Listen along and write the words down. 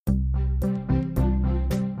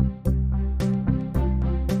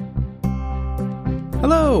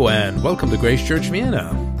Hello and welcome to Grace Church Vienna.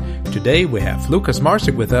 Today we have Lukas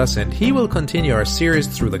Marsik with us and he will continue our series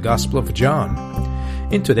through the Gospel of John.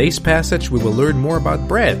 In today's passage we will learn more about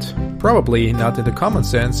bread, probably not in the common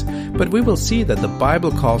sense, but we will see that the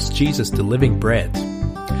Bible calls Jesus the living bread.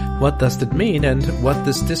 What does that mean and what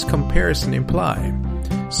does this comparison imply?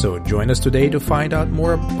 So join us today to find out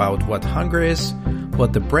more about what hunger is,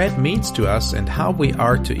 what the bread means to us and how we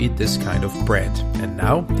are to eat this kind of bread. And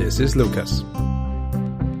now, this is Lukas.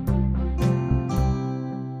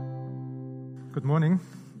 Good morning.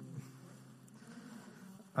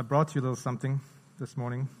 I brought you a little something this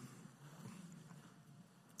morning.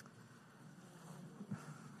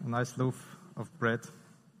 A nice loaf of bread,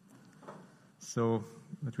 so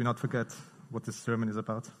that we not forget what this sermon is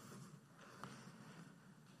about.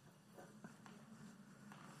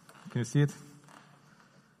 Can you see it?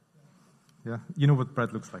 Yeah, you know what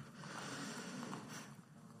bread looks like.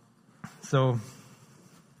 So,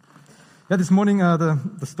 yeah, this morning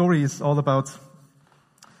the story is all about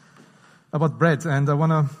bread, and I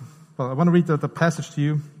want to read the passage to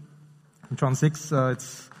you in John 6.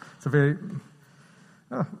 It's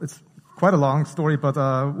quite a long story, but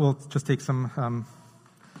we'll just take some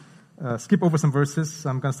skip over some verses.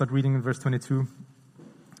 I'm going to start reading in verse 22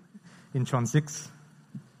 in John 6.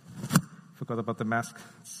 Forgot about the mask.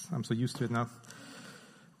 I'm so used to it now.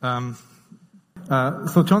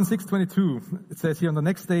 So John 6:22, it says here, on the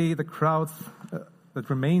next day, the crowds that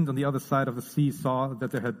remained on the other side of the sea saw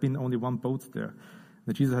that there had been only one boat there,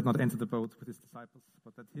 that Jesus had not entered the boat with his disciples,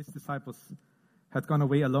 but that his disciples had gone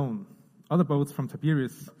away alone. Other boats from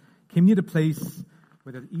Tiberias came near the place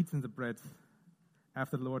where they had eaten the bread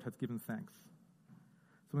after the Lord had given thanks.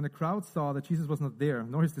 So when the crowd saw that Jesus was not there,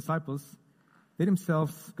 nor his disciples, they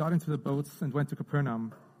themselves got into the boats and went to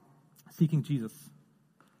Capernaum, seeking Jesus.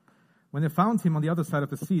 When they found him on the other side of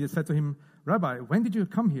the sea, they said to him, "Rabbi, when did you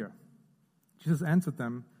come here?" Jesus answered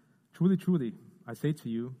them, "Truly, truly, I say to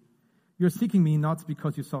you, you are seeking me not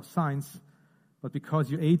because you saw signs, but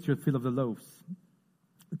because you ate your fill of the loaves.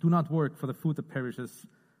 Do not work for the food that perishes,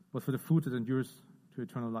 but for the food that endures to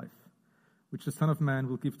eternal life, which the Son of Man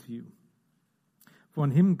will give to you. For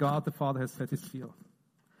on him God the Father has set his seal."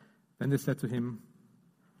 Then they said to him,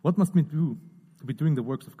 "What must we do to be doing the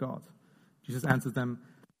works of God?" Jesus answered them,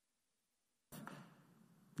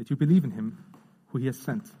 "That you believe in him who he has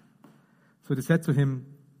sent." So they said to him,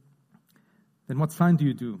 "Then what sign do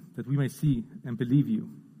you do, that we may see and believe you?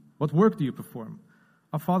 What work do you perform?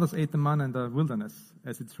 Our fathers ate the manna in the wilderness,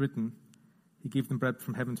 as it's written, he gave them bread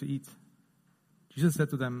from heaven to eat." Jesus said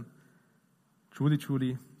to them, "Truly,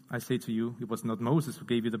 truly, I say to you, it was not Moses who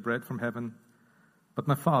gave you the bread from heaven, but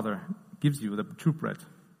my Father gives you the true bread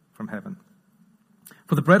from heaven.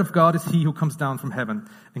 For the bread of God is he who comes down from heaven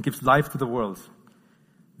and gives life to the world."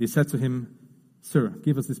 They said to him, "Sir,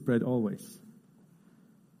 give us this bread always."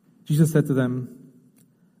 Jesus said to them,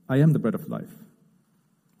 "I am the bread of life.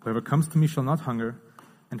 Whoever comes to me shall not hunger,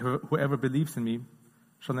 and whoever believes in me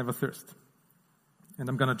shall never thirst." And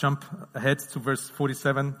I'm going to jump ahead to verse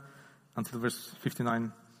 47 until verse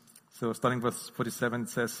 59. So starting verse 47, it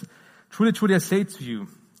says, "Truly, truly, I say to you,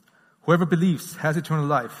 whoever believes has eternal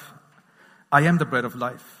life. I am the bread of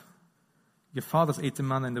life. Your fathers ate the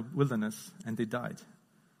manna in the wilderness, and they died.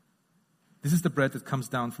 This is the bread that comes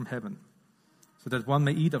down from heaven, so that one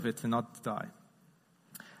may eat of it and not die.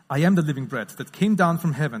 I am the living bread that came down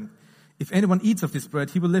from heaven. If anyone eats of this bread,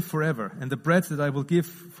 he will live forever, and the bread that I will give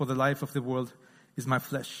for the life of the world is my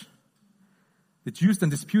flesh." The Jews then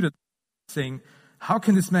disputed, saying, "How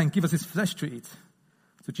can this man give us his flesh to eat?"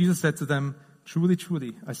 So Jesus said to them, "Truly,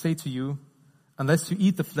 truly, I say to you, unless you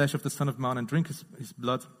eat the flesh of the Son of Man and drink his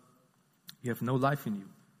blood, you have no life in you.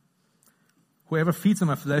 Whoever feeds on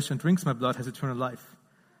my flesh and drinks my blood has eternal life,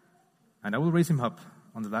 and I will raise him up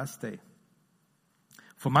on the last day.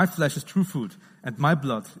 For my flesh is true food, and my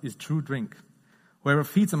blood is true drink. Whoever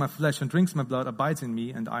feeds on my flesh and drinks my blood abides in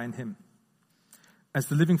me, and I in him. As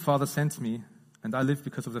the living Father sent me, and I live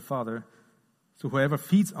because of the Father, so whoever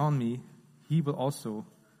feeds on me, he will also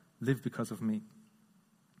live because of me.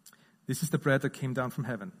 This is the bread that came down from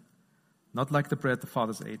heaven, not like the bread the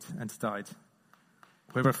fathers ate and died.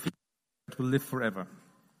 Whoever feeds will live forever."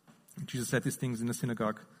 Jesus said these things in the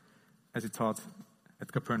synagogue as he taught at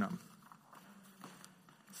Capernaum.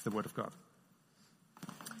 It's the word of God.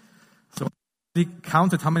 So we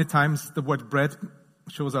counted how many times the word bread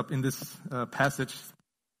shows up in this passage.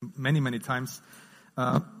 Many, many times.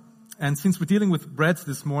 And since we're dealing with bread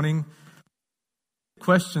this morning, the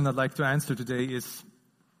question I'd like to answer today is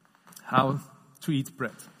how to eat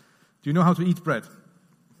bread. Do you know how to eat bread?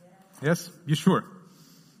 Yes? You sure?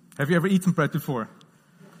 Have you ever eaten bread before?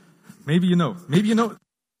 Maybe you know.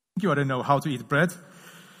 You ought to know how to eat bread.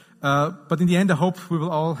 But in the end, I hope we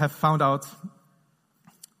will all have found out.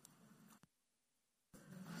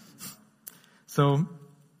 So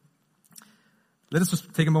let us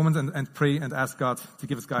just take a moment and pray and ask God to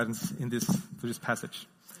give us guidance through this passage.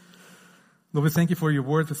 Lord, we thank you for your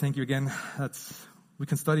word. We thank you again that we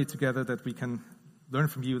can study together, that we can learn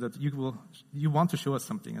from you, that you want to show us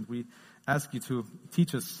something. And we ask you to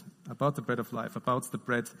teach us about the bread of life, about the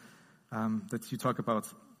bread that you talk about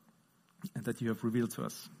and that you have revealed to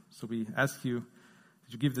us. So we ask you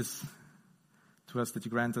that you give this to us, that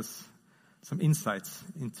you grant us some insights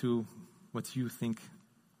into what you think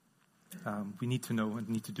we need to know and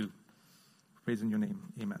need to do. Praise in your name.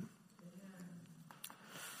 Amen.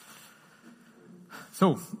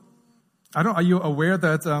 So, are you aware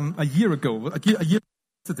that a year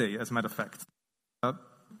today, as a matter of fact,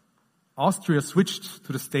 Austria switched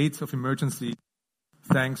to the state of emergency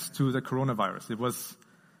thanks to the coronavirus. It was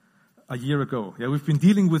a year ago. Yeah, we've been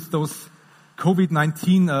dealing with those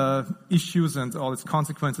COVID-19 issues and all its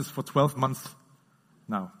consequences for 12 months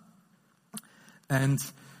now. And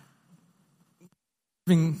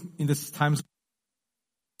living in this times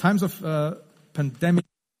of pandemic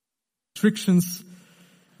restrictions,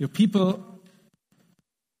 people,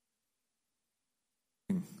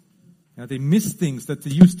 they miss things that they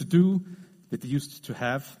used to do, that they used to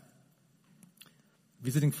have.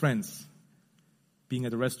 Visiting friends, being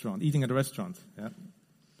at a restaurant, eating at a restaurant,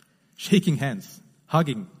 shaking hands,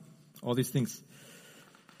 hugging, all these things.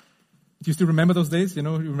 Do you still remember those days? You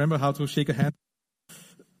remember how to shake a hand?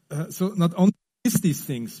 So not only miss these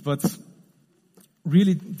things, but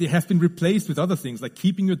really they have been replaced with other things like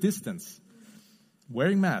keeping your distance,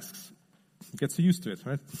 wearing masks. You get so used to it,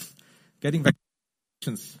 right? Getting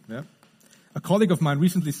vaccinations. Yeah. A colleague of mine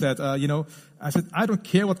recently said, I said, I don't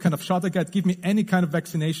care what kind of shot I get. Give me any kind of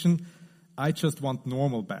vaccination. I just want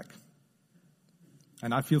normal back.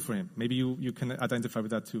 And I feel for him. Maybe you can identify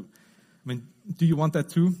with that too. I mean, do you want that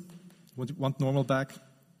too? Would you want normal back?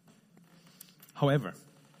 However,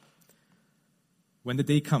 when the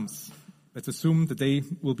day comes, let's assume the day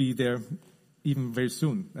will be there even very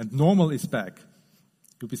soon, and normal is back.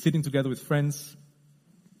 You'll be sitting together with friends,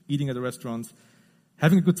 eating at a restaurant,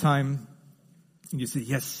 having a good time, and you say,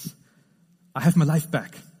 yes, I have my life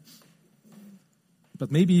back.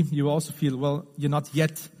 But maybe you also feel, well, you're not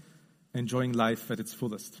yet enjoying life at its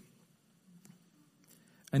fullest.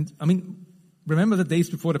 And, remember the days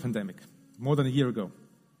before the pandemic, more than a year ago.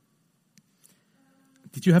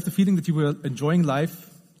 Did you have the feeling that you were enjoying life,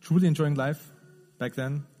 truly enjoying life back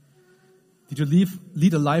then? Did you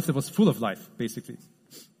lead a life that was full of life, basically?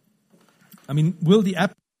 Will the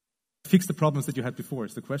app fix the problems that you had before,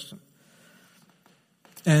 is the question.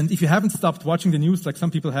 And if you haven't stopped watching the news, like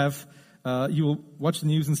some people have, you will watch the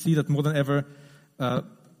news and see that more than ever,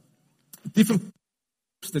 different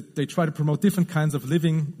that they try to promote different kinds of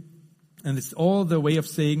living, and it's all their way of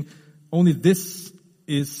saying, only this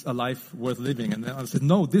is a life worth living. And I said,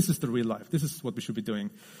 no, this is the real life. This is what we should be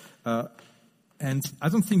doing. And I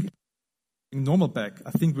don't think normal back.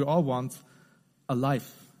 I think we all want a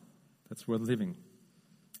life that's worth living.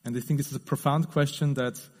 And I think this is a profound question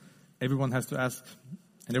that everyone has to ask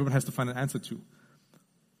and everyone has to find an answer to.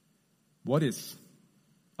 What is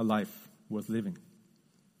a life worth living?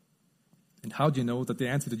 And how do you know that the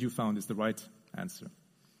answer that you found is the right answer?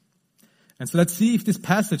 And so let's see if this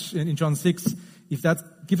passage in John 6, if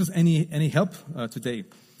that gives us any help today.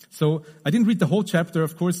 So I didn't read the whole chapter,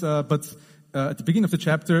 of course, but at the beginning of the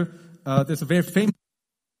chapter, there's a very famous...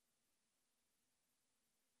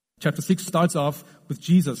 Chapter 6 starts off with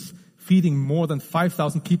Jesus feeding more than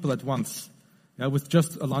 5,000 people at once, with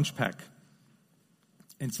just a lunch pack.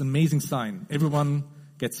 And it's an amazing sign. Everyone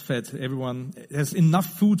gets fed. There's enough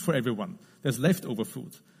food for everyone. There's leftover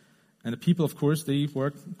food. And the people, of course, they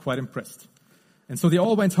were quite impressed. And so they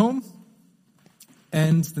all went home.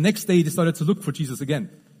 And the next day, they started to look for Jesus again.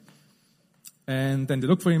 And then they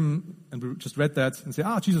looked for him, and we just read that, and say,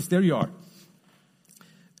 Jesus, there you are.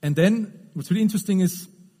 And then what's really interesting is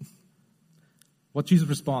what Jesus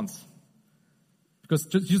responds. Because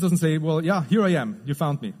Jesus doesn't say, well, yeah, here I am, you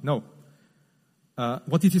found me. No.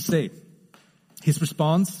 What did he say? His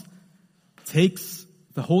response takes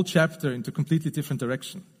the whole chapter into a completely different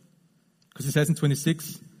direction. Because he says in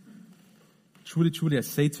 26, truly, truly, I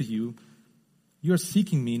say to you, you are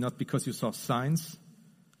seeking me not because you saw signs,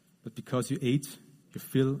 but because you ate your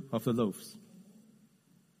fill of the loaves.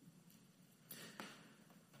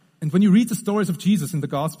 And when you read the stories of Jesus in the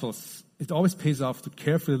Gospels, it always pays off to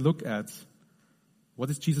carefully look at what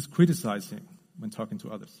is Jesus criticizing when talking to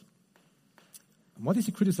others. And what is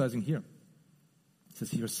he criticizing here? It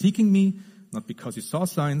says, you're seeking me, not because you saw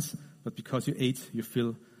signs, but because you ate your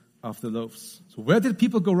fill of the loaves. So where did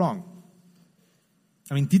people go wrong?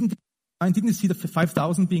 I mean, didn't they see the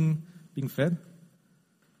 5,000 being fed?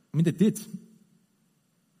 I mean, they did.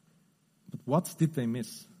 But what did they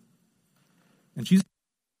miss? And Jesus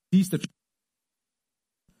sees the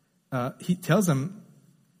he tells them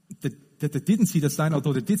that they didn't see the sign,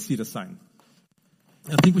 although they did see the sign.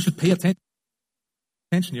 I think we should pay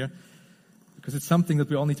attention here, because it's something that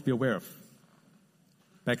we all need to be aware of.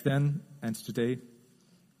 Back then and today,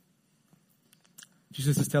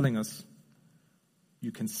 Jesus is telling us,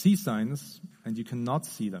 you can see signs and you cannot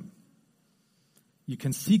see them. You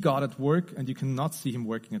can see God at work and you cannot see him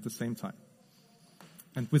working at the same time.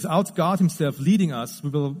 And without God himself leading us, we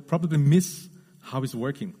will probably miss how he's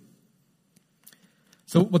working.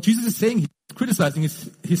 So what Jesus is saying, he's criticizing,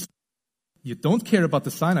 is you don't care about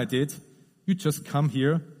the sign I did, you just come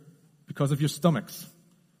here because of your stomachs.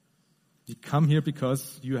 You come here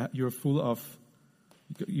because you're filled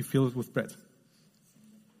with bread.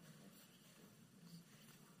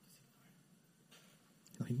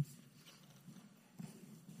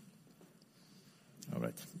 All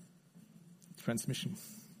right. Transmission.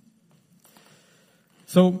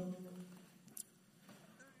 So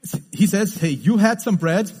he says, hey, you had some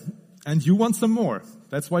bread and you want some more.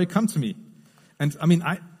 That's why you come to me. And I mean,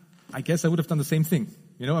 I guess I would have done the same thing.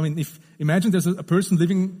 You know, I mean, imagine there's a person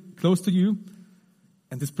living close to you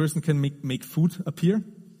and this person can make food appear.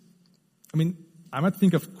 I mean, I might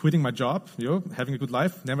think of quitting my job, you know, having a good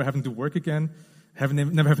life, never having to work again,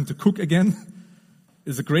 never having to cook again.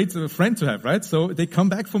 Is a great friend to have, right? So they come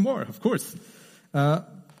back for more, of course. And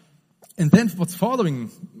then what's following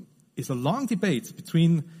is a long debate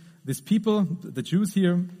between these people, the Jews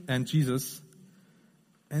here, and Jesus.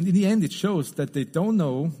 And in the end, it shows that they don't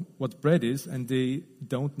know what bread is and they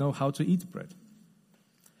don't know how to eat bread.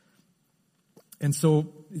 And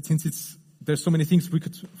so, since there's so many things we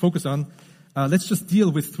could focus on, let's just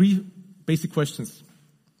deal with 3 basic questions.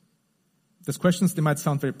 Those questions, they might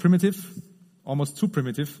sound very primitive, almost too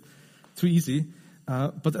primitive, too easy,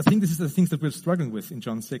 but I think this is the things that we're struggling with in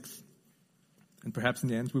John 6. And perhaps in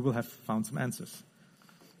the end, we will have found some answers.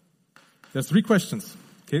 There's 3 questions,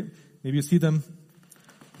 okay? Maybe you see them.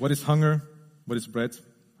 What is hunger? What is bread?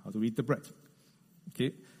 How to eat the bread?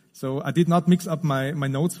 Okay? So I did not mix up my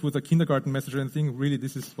notes with a kindergarten message or anything. Really,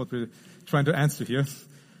 this is what we're trying to answer here.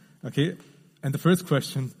 Okay? And the first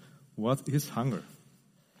question, what is hunger?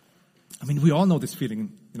 I mean, we all know this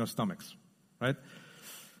feeling in our stomachs, right?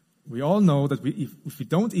 We all know that if we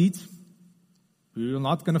don't eat, we're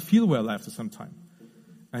not going to feel well after some time.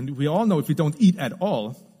 And we all know if we don't eat at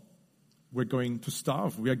all, we're going to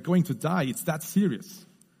starve. We are going to die. It's that serious.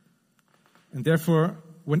 And therefore,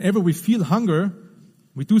 whenever we feel hunger,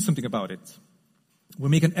 we do something about it. We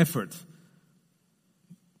make an effort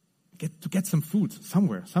to get some food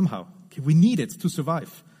somewhere, somehow. Okay, we need it to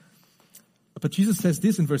survive. But Jesus says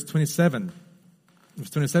this in verse 27. In verse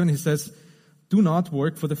 27, he says, do not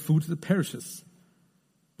work for the food that perishes,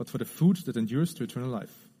 but for the food that endures to eternal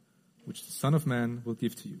life, which the Son of Man will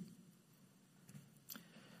give to you.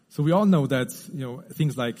 So we all know that, you know,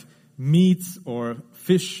 things like meat or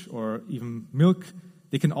fish or even milk,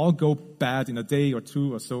 they can all go bad in a day or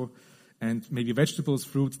 2 or so. And maybe vegetables,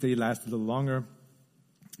 fruits, they last a little longer.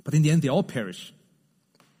 But in the end, they all perish.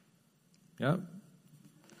 Yeah.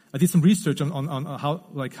 I did some research on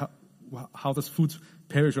how does food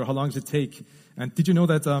perish or how long does it take. And did you know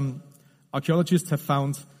that archaeologists have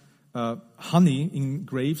found honey in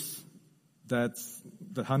graves that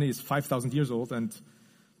the honey is 5,000 years old and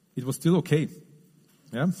it was still okay.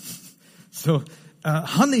 Yeah. So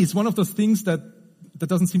honey is one of those things that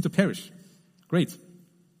doesn't seem to perish. Great.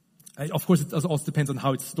 Of course, it also depends on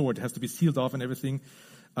how it's stored. It has to be sealed off and everything.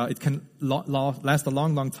 It can last a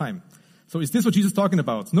long, long time. So is this what Jesus is talking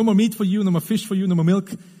about? No more meat for you, no more fish for you, no more milk,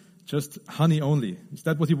 just honey only. Is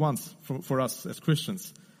that what he wants for us as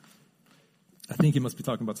Christians? I think he must be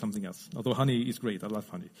talking about something else. Although honey is great. I love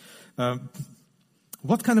honey.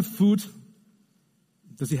 What kind of food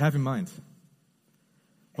does he have in mind?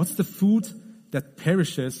 What's the food that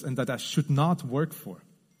perishes and that I should not work for?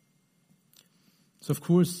 So of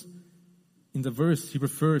course, in the verse, he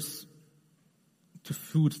refers to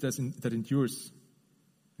food that endures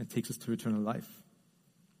and takes us to eternal life.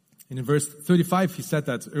 And in verse 35, he said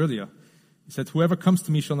that earlier. He said, whoever comes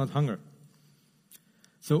to me shall not hunger.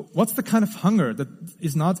 So what's the kind of hunger that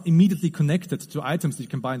is not immediately connected to items that you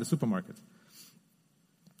can buy in the supermarket?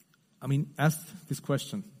 I mean, ask this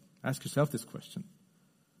question. Ask yourself this question.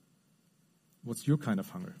 What's your kind of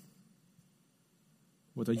hunger?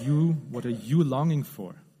 What are you longing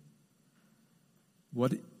for?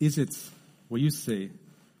 What is it where you say,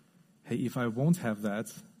 hey, if I won't have that,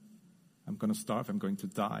 I'm going to starve, I'm going to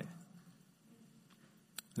die?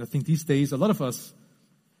 And I think these days, a lot of us,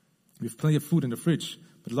 we have plenty of food in the fridge,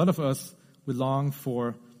 but a lot of us, we long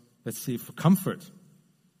for, let's say, for comfort.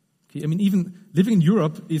 Okay, I mean, even living in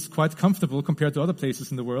Europe is quite comfortable compared to other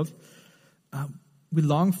places in the world. We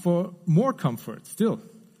long for more comfort still.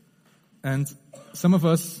 And some of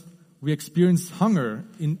us, we experience hunger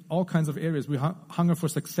in all kinds of areas. We hunger for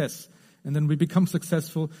success. And then we become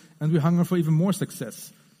successful, and we hunger for even more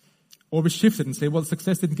success. Or we shift it and say, well,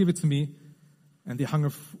 success didn't give it to me. And we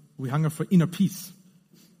hunger for inner peace.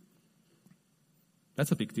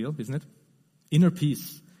 That's a big deal, isn't it? Inner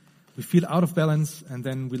peace. We feel out of balance, and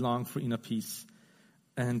then we long for inner peace.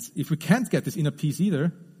 And if we can't get this inner peace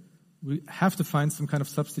either, we have to find some kind of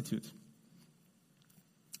substitute.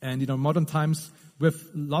 And, modern times, we have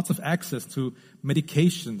lots of access to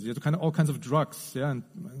medications, to all kinds of drugs, and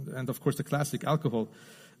of course the classic alcohol.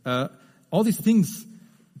 All these things,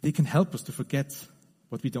 they can help us to forget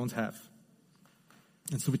what we don't have.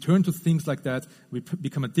 And so we turn to things like that, we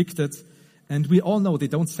become addicted, and we all know they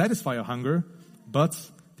don't satisfy our hunger, but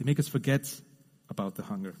they make us forget about the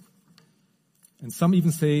hunger. And some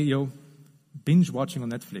even say, binge watching on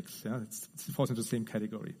Netflix, it falls into the same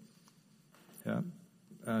category.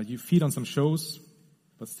 You feed on some shows,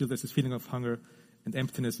 but still there's this feeling of hunger and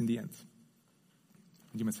emptiness in the end.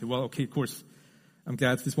 And you might say, well, okay, of course, I'm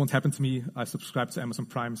glad this won't happen to me. I subscribe to Amazon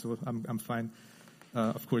Prime, so I'm fine.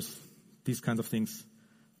 Of course, these kinds of things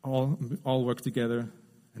all work together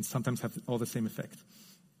and sometimes have all the same effect.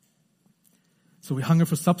 So we hunger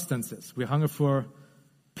for substances. We hunger for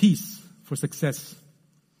peace, for success.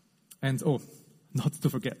 And, not to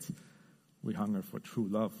forget, we hunger for true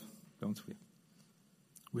love, don't we?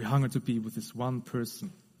 We hunger to be with this one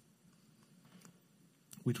person.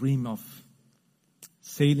 We dream of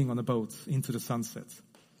sailing on a boat into the sunset.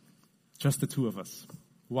 Just the two of us.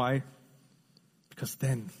 Why? Because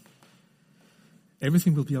then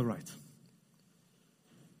everything will be all right.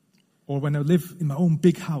 Or when I live in my own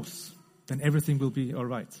big house, then everything will be all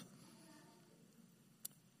right.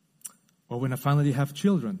 Or when I finally have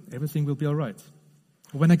children, everything will be all right.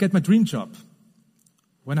 Or when I get my dream job,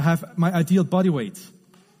 when I have my ideal body weight,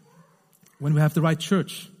 when we have the right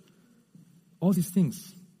church, all these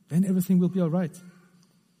things, then everything will be all right.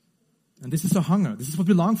 And this is our hunger. This is what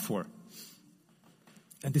we long for.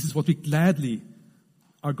 And this is what we gladly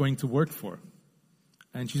are going to work for.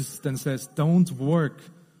 And Jesus then says, don't work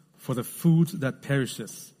for the food that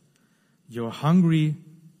perishes. You're hungry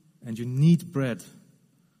and you need bread.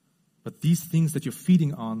 But these things that you're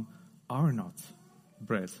feeding on are not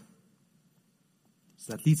bread.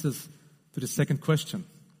 So that leads us to the second question.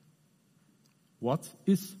 What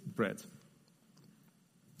is bread?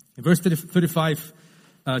 In verse 35,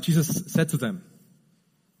 Jesus said to them,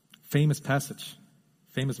 famous passage,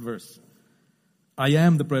 famous verse, I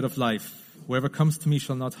am the bread of life. Whoever comes to me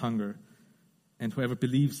shall not hunger, and whoever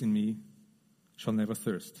believes in me shall never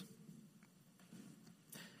thirst.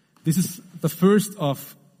 This is the first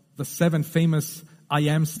of the 7 famous I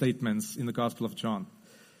am statements in the Gospel of John.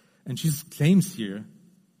 And Jesus claims here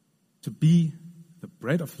to be the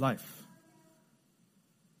bread of life.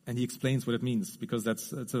 And he explains what it means, because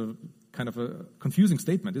that's a kind of a confusing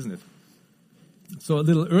statement, isn't it? So a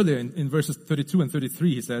little earlier in verses 32 and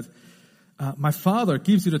 33, he said, my Father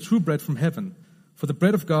gives you the true bread from heaven, for the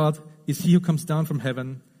bread of God is he who comes down from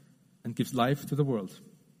heaven and gives life to the world.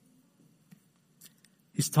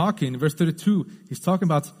 He's talking, in verse 32, he's talking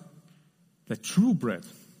about the true bread.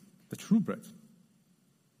 The true bread.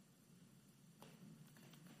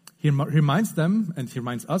 He reminds them, and he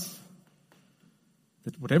reminds us,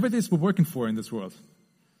 that whatever it is we're working for in this world,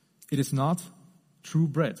 it is not true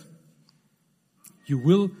bread. You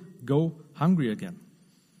will go hungry again.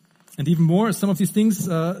 And even more, some of these things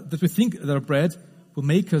that we think that are bread will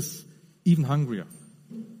make us even hungrier.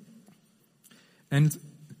 And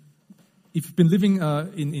if you've been living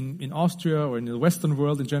in Austria or in the Western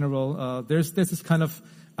world in general, there's this kind of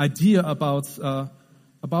idea about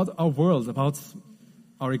our world, about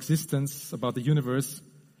our existence, about the universe.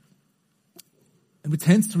 And we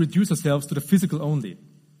tend to reduce ourselves to the physical only.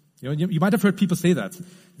 You might have heard people say that.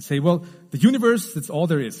 They say, well, the universe, that's all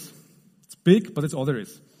there is. It's big, but it's all there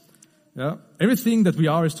is. Yeah? Everything that we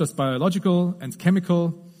are is just biological and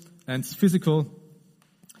chemical and physical.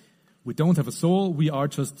 We don't have a soul, we are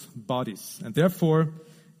just bodies. And therefore,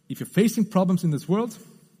 if you're facing problems in this world,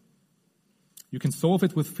 you can solve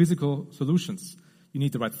it with physical solutions. You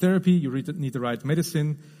need the right therapy, you need the right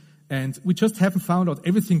medicine, and we just haven't found out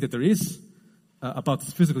everything that there is about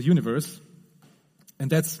this physical universe. And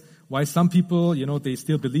that's why some people, they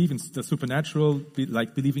still believe in the supernatural,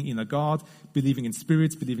 like believing in a God, believing in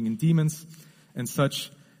spirits, believing in demons and such,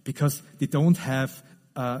 because they don't have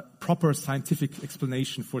a proper scientific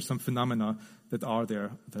explanation for some phenomena that are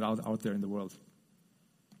out there in the world.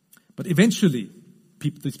 But eventually,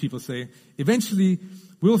 these people say, eventually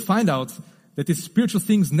we'll find out that these spiritual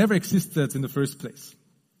things never existed in the first place.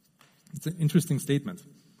 It's an interesting statement.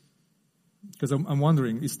 Because I'm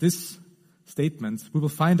wondering, is this statement, we will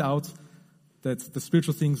find out that the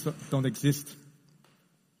spiritual things don't exist,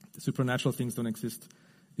 the supernatural things don't exist.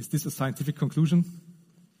 Is this a scientific conclusion?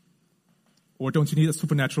 Or don't you need a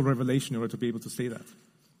supernatural revelation in order to be able to say that?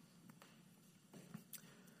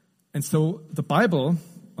 And so the Bible,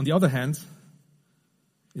 on the other hand,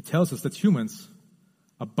 it tells us that humans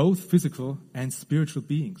are both physical and spiritual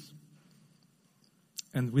beings.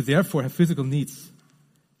 And we therefore have physical needs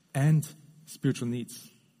and spiritual needs.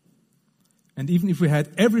 And even if we had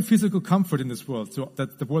every physical comfort in this world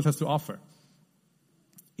that the world has to offer,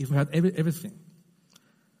 if we had everything,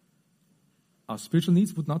 our spiritual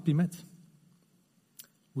needs would not be met.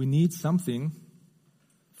 We need something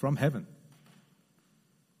from heaven.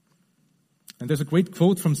 And there's a great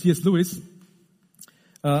quote from C.S. Lewis.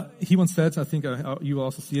 He once said, I think you will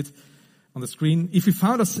also see it on the screen, if we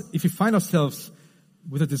find ourselves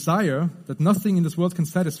with a desire that nothing in this world can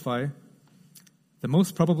satisfy, the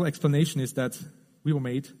most probable explanation is that we were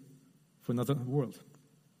made for another world.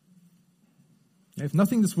 If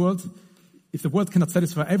nothing in this world, if the world cannot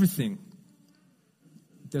satisfy everything,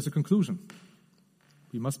 there's a conclusion.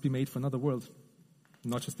 We must be made for another world,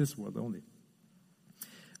 not just this world only.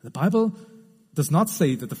 The Bible does not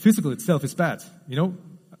say that the physical itself is bad.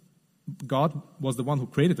 God was the one who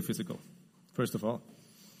created the physical, first of all.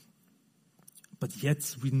 But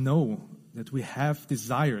yet we know that we have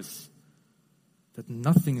desires that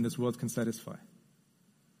nothing in this world can satisfy.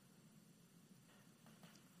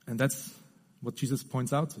 And that's what Jesus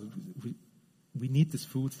points out. We need this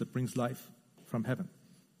food that brings life from heaven.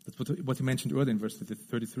 That's what he mentioned earlier in verse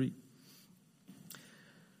 33.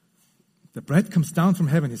 The bread comes down from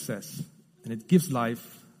heaven, he says, and it gives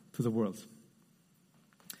life to the world.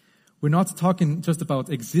 We're not talking just about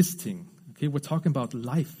existing, okay? We're talking about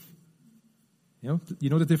life. You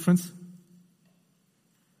know the difference?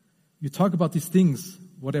 You talk about these things,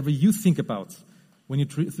 whatever you think about when you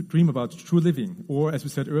dream about true living, or as we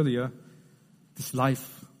said earlier, this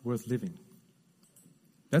life worth living.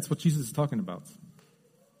 That's what Jesus is talking about.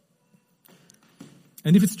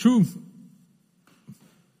 And if it's true,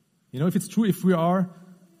 if we are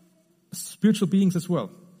spiritual beings as well,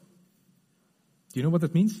 do you know what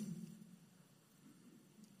that means?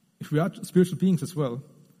 If we are spiritual beings as well,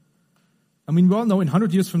 we all know in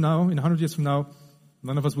 100 years from now,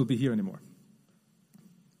 none of us will be here anymore.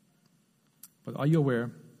 But are you aware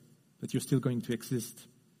that you're still going to exist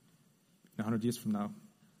in 100 years from now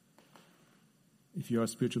if you are a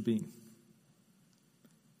spiritual being?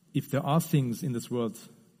 If there are things in this world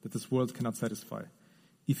that this world cannot satisfy,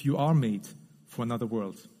 if you are made for another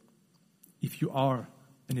world, if you are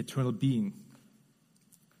an eternal being,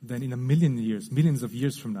 then in millions of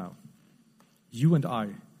years from now, you and I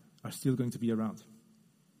are still going to be around.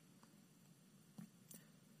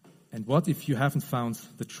 And what if you haven't found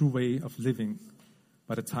the true way of living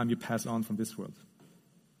by the time you pass on from this world?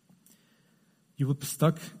 You will be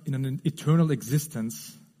stuck in an eternal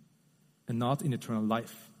existence and not in eternal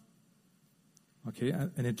life. Okay,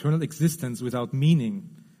 an eternal existence without meaning,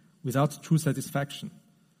 without true satisfaction.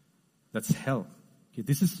 That's hell. Okay,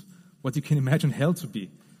 this is what you can imagine hell to be.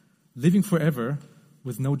 Living forever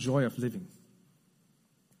with no joy of living.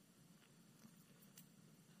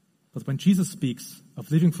 But when Jesus speaks of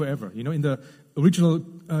living forever, in the original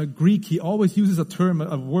Greek, he always uses a term,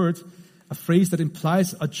 a word, a phrase that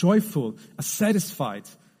implies a joyful, a satisfied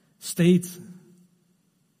state,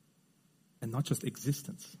 and not just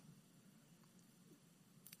existence.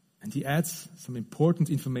 And he adds some important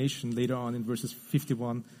information later on in verses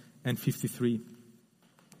 51 and 53.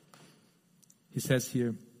 He says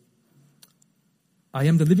here, I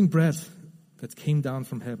am the living bread that came down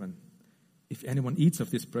from heaven. If anyone eats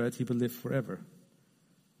of this bread, he will live forever.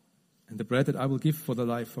 And the bread that I will give for the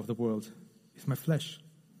life of the world is my flesh.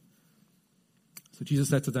 So Jesus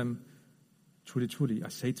said to them, truly, truly, I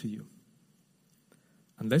say to you,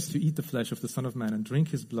 unless you eat the flesh of the Son of Man and drink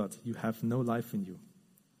his blood, you have no life in you.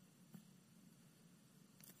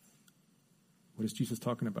 What is Jesus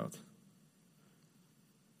talking about?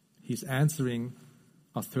 He's answering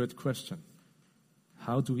our third question.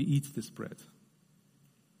 How do we eat this bread?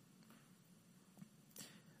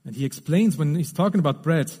 And he explains when he's talking about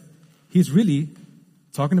bread, he's really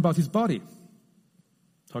talking about his body.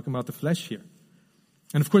 talking about the flesh here.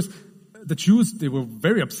 And of course, the Jews, they were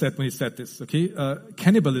very upset when he said this, okay?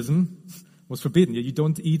 Cannibalism was forbidden. You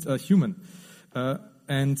don't eat a human.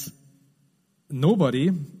 And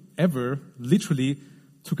nobody ever literally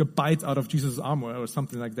took a bite out of Jesus' arm or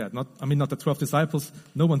something like that. Not the 12 disciples.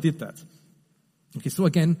 No one did that. Okay, so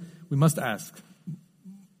again, we must ask,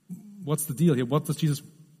 what's the deal here? What does Jesus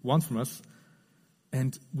want from us?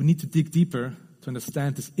 And we need to dig deeper to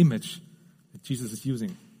understand this image that Jesus is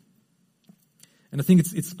using. And I think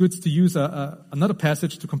it's good to use another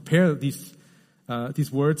passage to compare these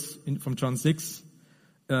words from John 6.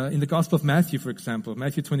 In the Gospel of Matthew, for example,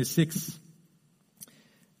 Matthew 26,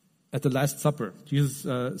 at the Last Supper, Jesus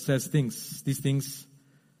says these things,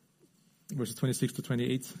 verses 26 to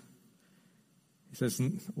 28. He says,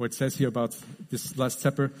 or it says here about this Last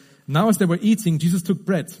Supper, now as they were eating, Jesus took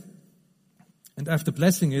bread, and after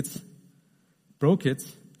blessing it, broke it,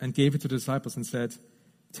 and gave it to the disciples and said,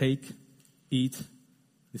 take, eat,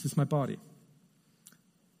 this is my body.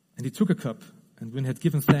 And he took a cup, and when he had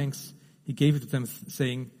given thanks, he gave it to them,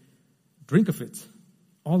 saying, drink of it,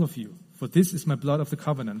 all of you, for this is my blood of the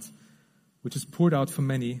covenant, which is poured out for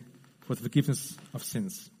many for the forgiveness of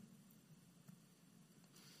sins.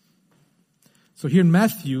 So here in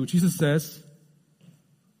Matthew, Jesus says,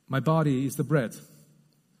 my body is the bread.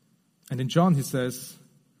 And in John, he says,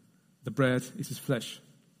 the bread is his flesh.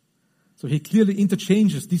 So he clearly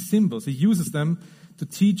interchanges these symbols. He uses them to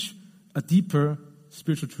teach a deeper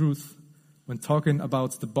spiritual truth when talking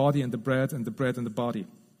about the body and the bread and the body.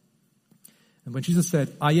 And when Jesus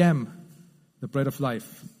said, I am the bread of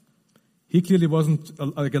life, he clearly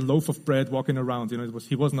wasn't like a loaf of bread walking around.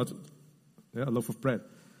 He was not a loaf of bread.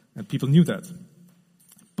 And people knew that.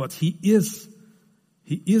 But he is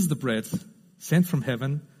the bread sent from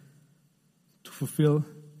heaven to fulfill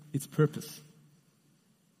its purpose.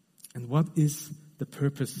 And what is the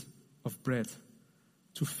purpose of bread?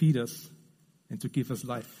 To feed us and to give us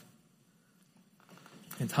life.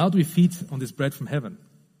 And how do we feed on this bread from heaven?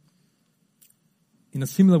 In a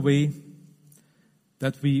similar way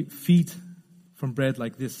that we feed from bread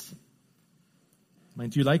like this.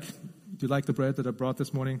 Do you like the bread that I brought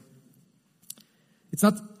this morning? It's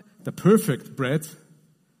not the perfect bread,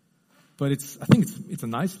 but I think it's a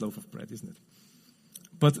nice loaf of bread, isn't it?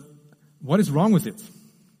 But what is wrong with it?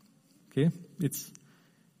 Okay, it's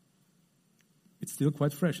still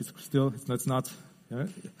quite fresh. It's not.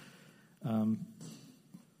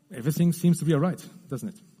 Everything seems to be all right, doesn't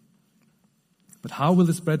it? But how will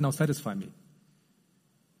this bread now satisfy me?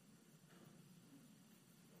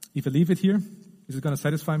 If I leave it here, is it going to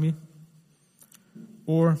satisfy me?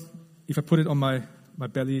 Or if I put it on my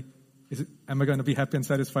belly, am I going to be happy and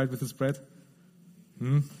satisfied with this bread?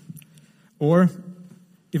 Or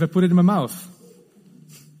if I put it in my mouth?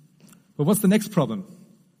 Well, what's the next problem?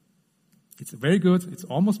 It's very good, it's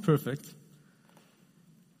almost perfect,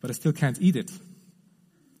 but I still can't eat it.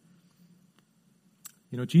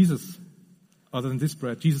 Jesus, other than this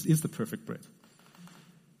bread, Jesus is the perfect bread.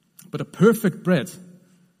 But a perfect bread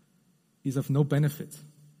is of no benefit.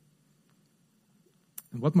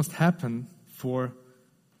 And what must happen for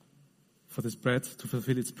this bread to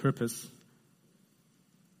fulfill its purpose?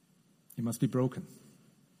 It must be broken.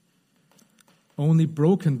 Only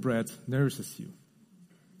broken bread nourishes you.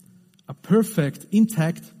 A perfect,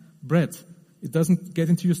 intact bread, it doesn't get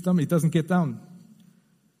into your stomach, it doesn't get down.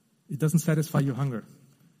 It doesn't satisfy your hunger.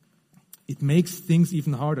 It makes things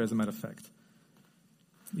even harder, as a matter of fact.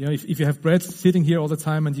 If you have bread sitting here all the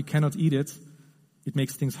time and you cannot eat it, it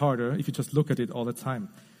makes things harder if you just look at it all the time.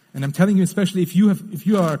 And I'm telling you, especially if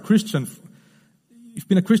you are a Christian, you've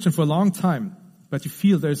been a Christian for a long time, but you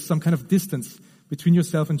feel there's some kind of distance between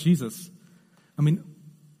yourself and Jesus.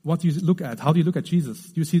 What do you look at? How do you look at Jesus?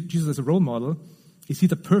 Do you see Jesus as a role model? You see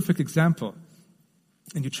the perfect example,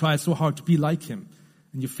 and you try so hard to be like him,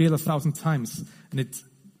 and you fail 1,000 times, and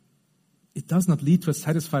it does not lead to a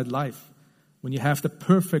satisfied life when you have the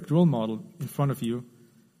perfect role model in front of you,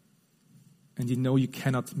 and you know you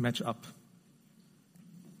cannot match up.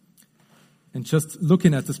 And just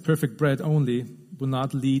looking at this perfect bread only will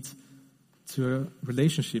not lead to a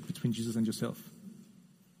relationship between Jesus and yourself.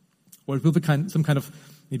 Or it will be some kind of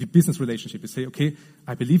maybe business relationship. You say, okay,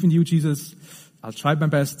 I believe in you, Jesus. I'll try my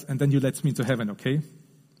best, and then you let me into heaven, okay?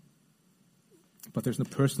 But there's no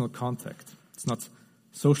personal contact. It's not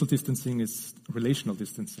social distancing, it's relational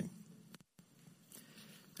distancing.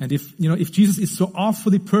 And if Jesus is so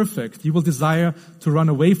awfully perfect, you will desire to run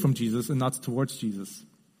away from Jesus and not towards Jesus.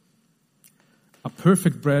 A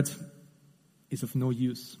perfect bread is of no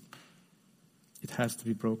use. It has to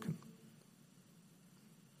be broken.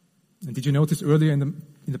 And did you notice earlier in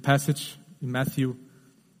the passage in Matthew,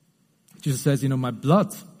 Jesus says, my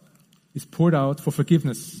blood is poured out for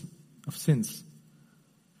forgiveness of sins.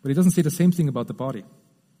 But he doesn't say the same thing about the body.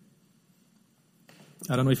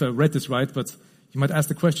 I don't know if I read this right, but you might ask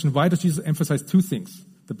the question, why does Jesus emphasize two things,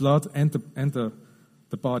 the blood and the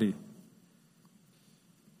body?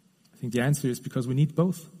 I think the answer is because we need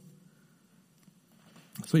both.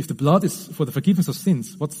 So if the blood is for the forgiveness of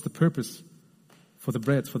sins, what's the purpose for the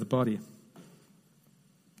bread, for the body?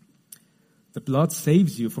 The blood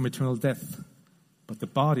saves you from eternal death, but the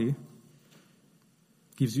body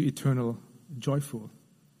gives you eternal, joyful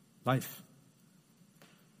life.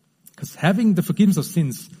 Because having the forgiveness of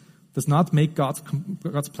sins does not make God's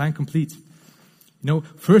plan complete.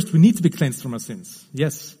 First we need to be cleansed from our sins,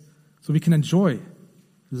 yes, so we can enjoy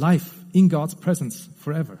life in God's presence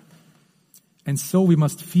forever. And so we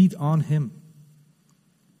must feed on Him.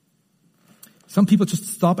 Some people just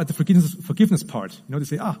stop at the forgiveness part. They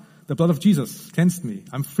say, the blood of Jesus cleansed me.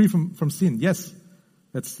 I'm free from sin. Yes,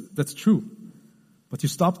 that's true. But you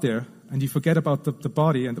stop there and you forget about the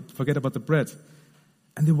body and forget about the bread.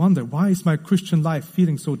 And they wonder, why is my Christian life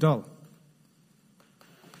feeling so dull?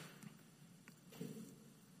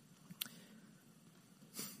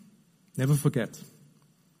 Never forget,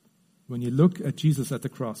 when you look at Jesus at the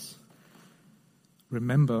cross,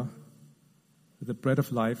 remember that the bread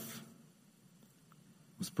of life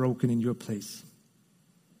was broken in your place.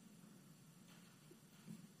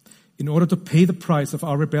 In order to pay the price of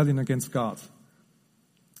our rebellion against God,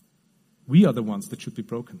 we are the ones that should be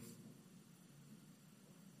broken.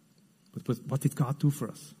 But what did God do for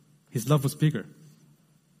us? His love was bigger.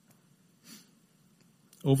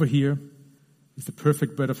 Over here is the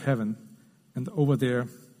perfect bread of heaven, and over there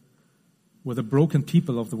were the broken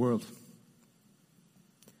people of the world.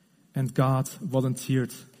 And God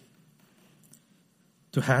volunteered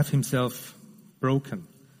to have Himself broken,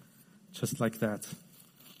 just like that,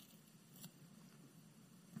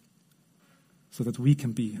 so that we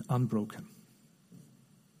can be unbroken.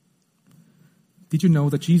 Did you know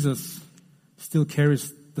that Jesus still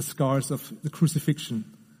carries the scars of the crucifixion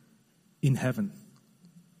in heaven?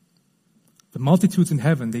 The multitudes in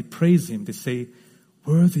heaven, they praise Him. They say,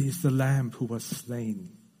 "Worthy is the Lamb who was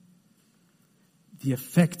slain." The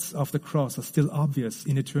effects of the cross are still obvious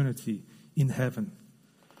in eternity, in heaven.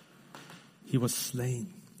 He was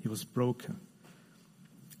slain. He was broken.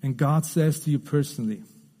 And God says to you personally,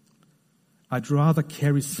 I'd rather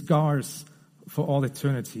carry scars for all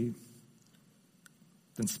eternity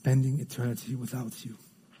than spending eternity without you.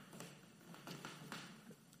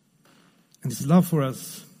 And His love for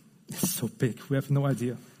us is so big, we have no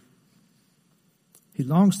idea. He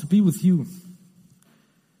longs to be with you.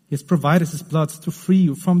 He has provided His blood to free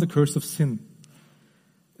you from the curse of sin.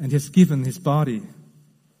 And He has given His body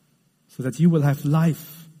so that you will have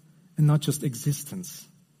life and not just existence.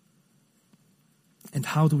 And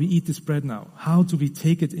how do we eat this bread now? How do we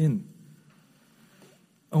take it in?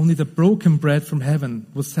 Only the broken bread from heaven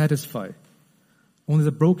will satisfy. Only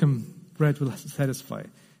the broken bread will satisfy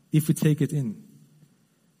if we take it in.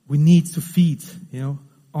 We need to feed,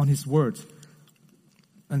 on His word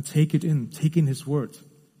and take it in, take in His word.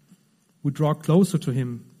 We draw closer to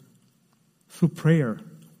Him through prayer,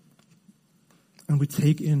 and we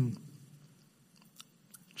take in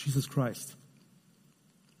Jesus Christ.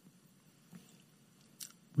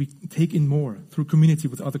 We take in more through community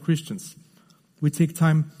with other Christians. We take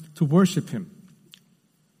time to worship Him.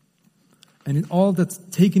 And in all that's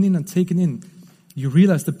taken in, you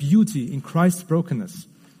realize the beauty in Christ's brokenness.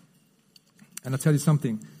 And I'll tell you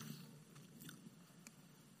something.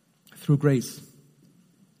 Through grace,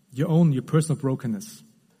 your personal brokenness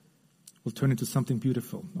will turn into something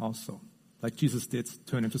beautiful also. Like Jesus did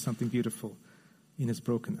turn into something beautiful in His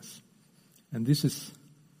brokenness. And this is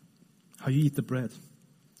how you eat the bread.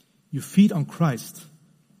 You feed on Christ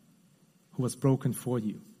who was broken for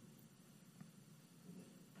you.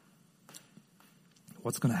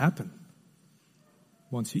 What's going to happen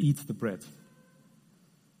once you eat the bread?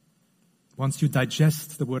 Once you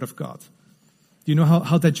digest the Word of God? Do you know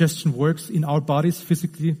how digestion works in our bodies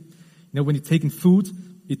physically? When you take in food,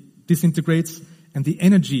 it disintegrates and the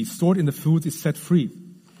energy stored in the food is set free.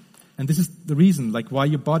 And this is the reason, why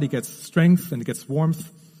your body gets strength and it gets warmth.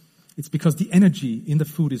 It's because the energy in the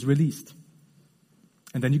food is released.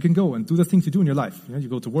 And then you can go and do the things you do in your life. You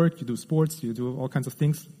go to work, you do sports, you do all kinds of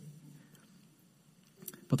things.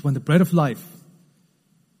 But when the bread of life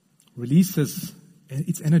releases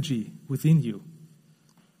its energy within you,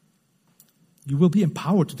 you will be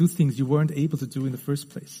empowered to do things you weren't able to do in the first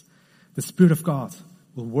place. The Spirit of God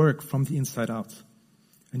will work from the inside out,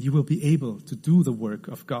 and you will be able to do the work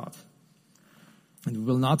of God. And we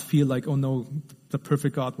will not feel like, oh no, the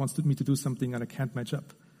perfect God wants me to do something and I can't match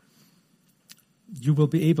up. You will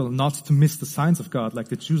be able not to miss the signs of God like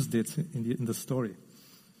the Jews did in the story.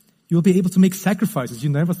 You will be able to make sacrifices you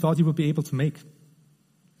never thought you would be able to make.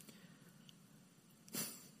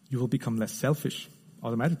 You will become less selfish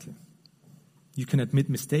automatically. You can admit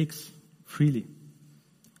mistakes freely.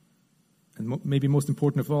 And maybe most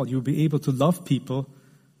important of all, you'll be able to love people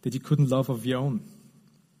that you couldn't love of your own,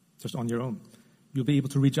 just on your own. You'll be able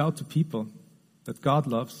to reach out to people that God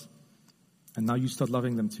loves, and now you start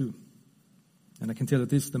loving them too. And I can tell you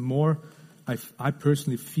this, the more I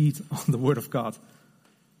personally feed on the Word of God,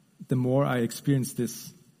 the more I experience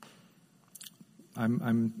this. I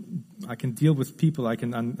can deal with people, I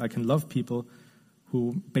can love people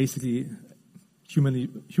who basically,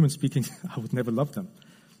 human speaking, I would never love them.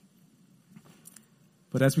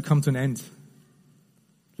 But as we come to an end,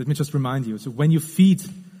 let me just remind you, so when you feed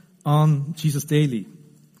on Jesus daily,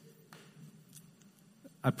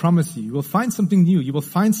 I promise you, you will find something new. You will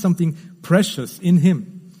find something precious in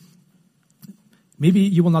Him. Maybe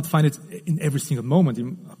you will not find it in every single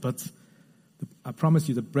moment, but I promise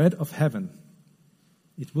you, the bread of heaven,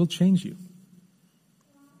 it will change you.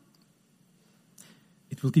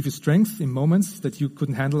 It will give you strength in moments that you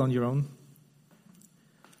couldn't handle on your own.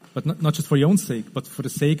 But not just for your own sake, but for the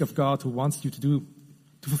sake of God who wants you to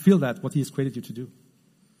fulfill that, what He has created you to do.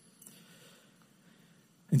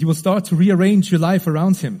 And you will start to rearrange your life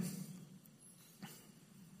around Him.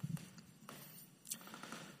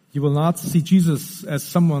 You will not see Jesus as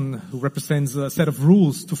someone who represents a set of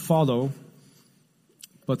rules to follow,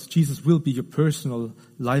 but Jesus will be your personal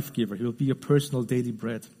life giver. He will be your personal daily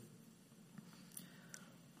bread.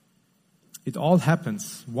 It all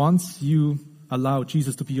happens once you allow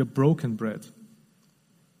Jesus to be your broken bread,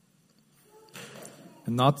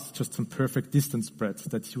 and not just some perfect distance bread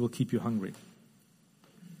that will keep you hungry.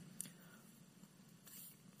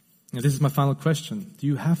 And this is my final question. Do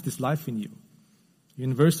you have this life in you?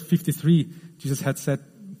 In verse 53, Jesus had said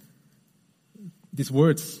these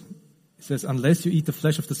words. He says, unless you eat the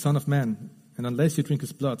flesh of the Son of Man, and unless you drink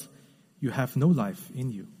His blood, you have no life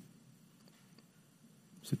in you.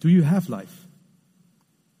 So do you have life?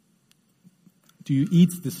 Do you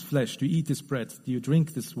eat this flesh? Do you eat this bread? Do you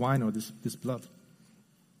drink this wine or this blood?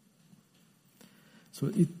 So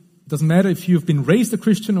it doesn't matter if you've been raised a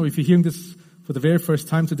Christian or if you're hearing this for the very first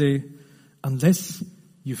time today, unless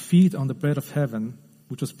you feed on the bread of heaven,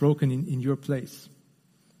 which was broken in your place,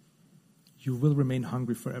 you will remain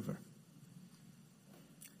hungry forever.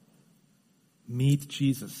 Meet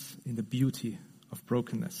Jesus in the beauty of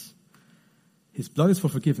brokenness. His blood is for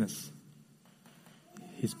forgiveness.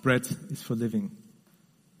 His bread is for living.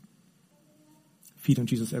 Feed on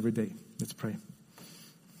Jesus every day. Let's pray.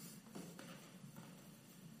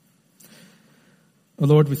 Oh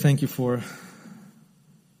Lord, we thank you for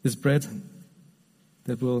this bread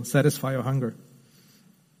that will satisfy our hunger.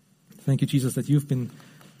 Thank you, Jesus, that you've been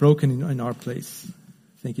broken in our place.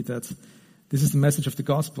 Thank you that this is the message of the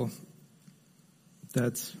gospel,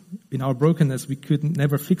 that in our brokenness we could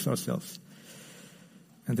never fix ourselves,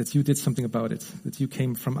 and that you did something about it, that you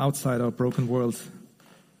came from outside our broken world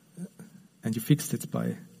and you fixed it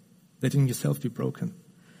by letting yourself be broken.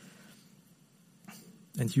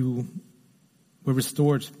 And you were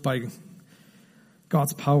restored by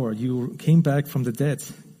God's power. You came back from the dead.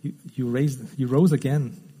 You rose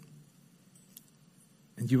again.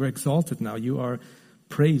 And you are exalted now. You are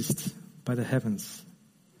praised by the heavens.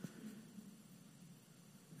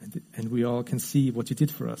 And we all can see what you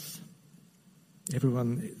did for us.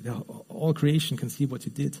 All creation can see what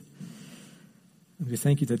you did. And we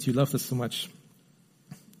thank you that you loved us so much,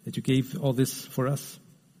 that you gave all this for us,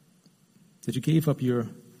 that you gave up your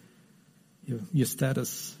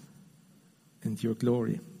status and your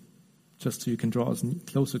glory, just so you can draw us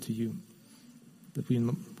closer to you, that we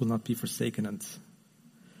will not be forsaken and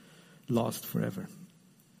lost forever.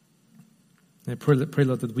 And I pray,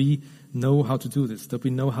 Lord, that we know how to do this, that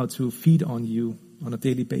we know how to feed on you on a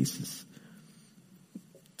daily basis.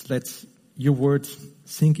 To let your word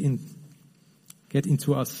sink in, get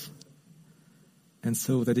into us, and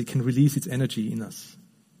so that it can release its energy in us.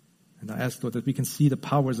 And I ask, Lord, that we can see the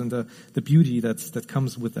powers and the beauty that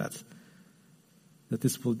comes with that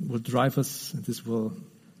this will drive us, and this will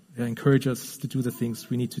encourage us to do the things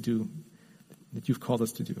we need to do, that you've called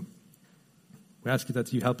us to do. We ask you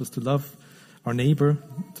that you help us to love our neighbor,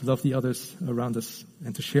 to love the others around us,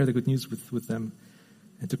 and to share the good news with them,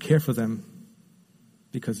 and to care for them,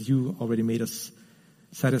 because you already made us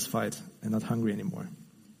satisfied and not hungry anymore.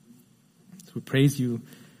 So we praise you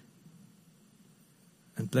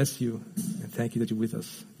and bless you, and thank you that you're with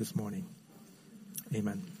us this morning.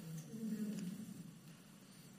 Amen.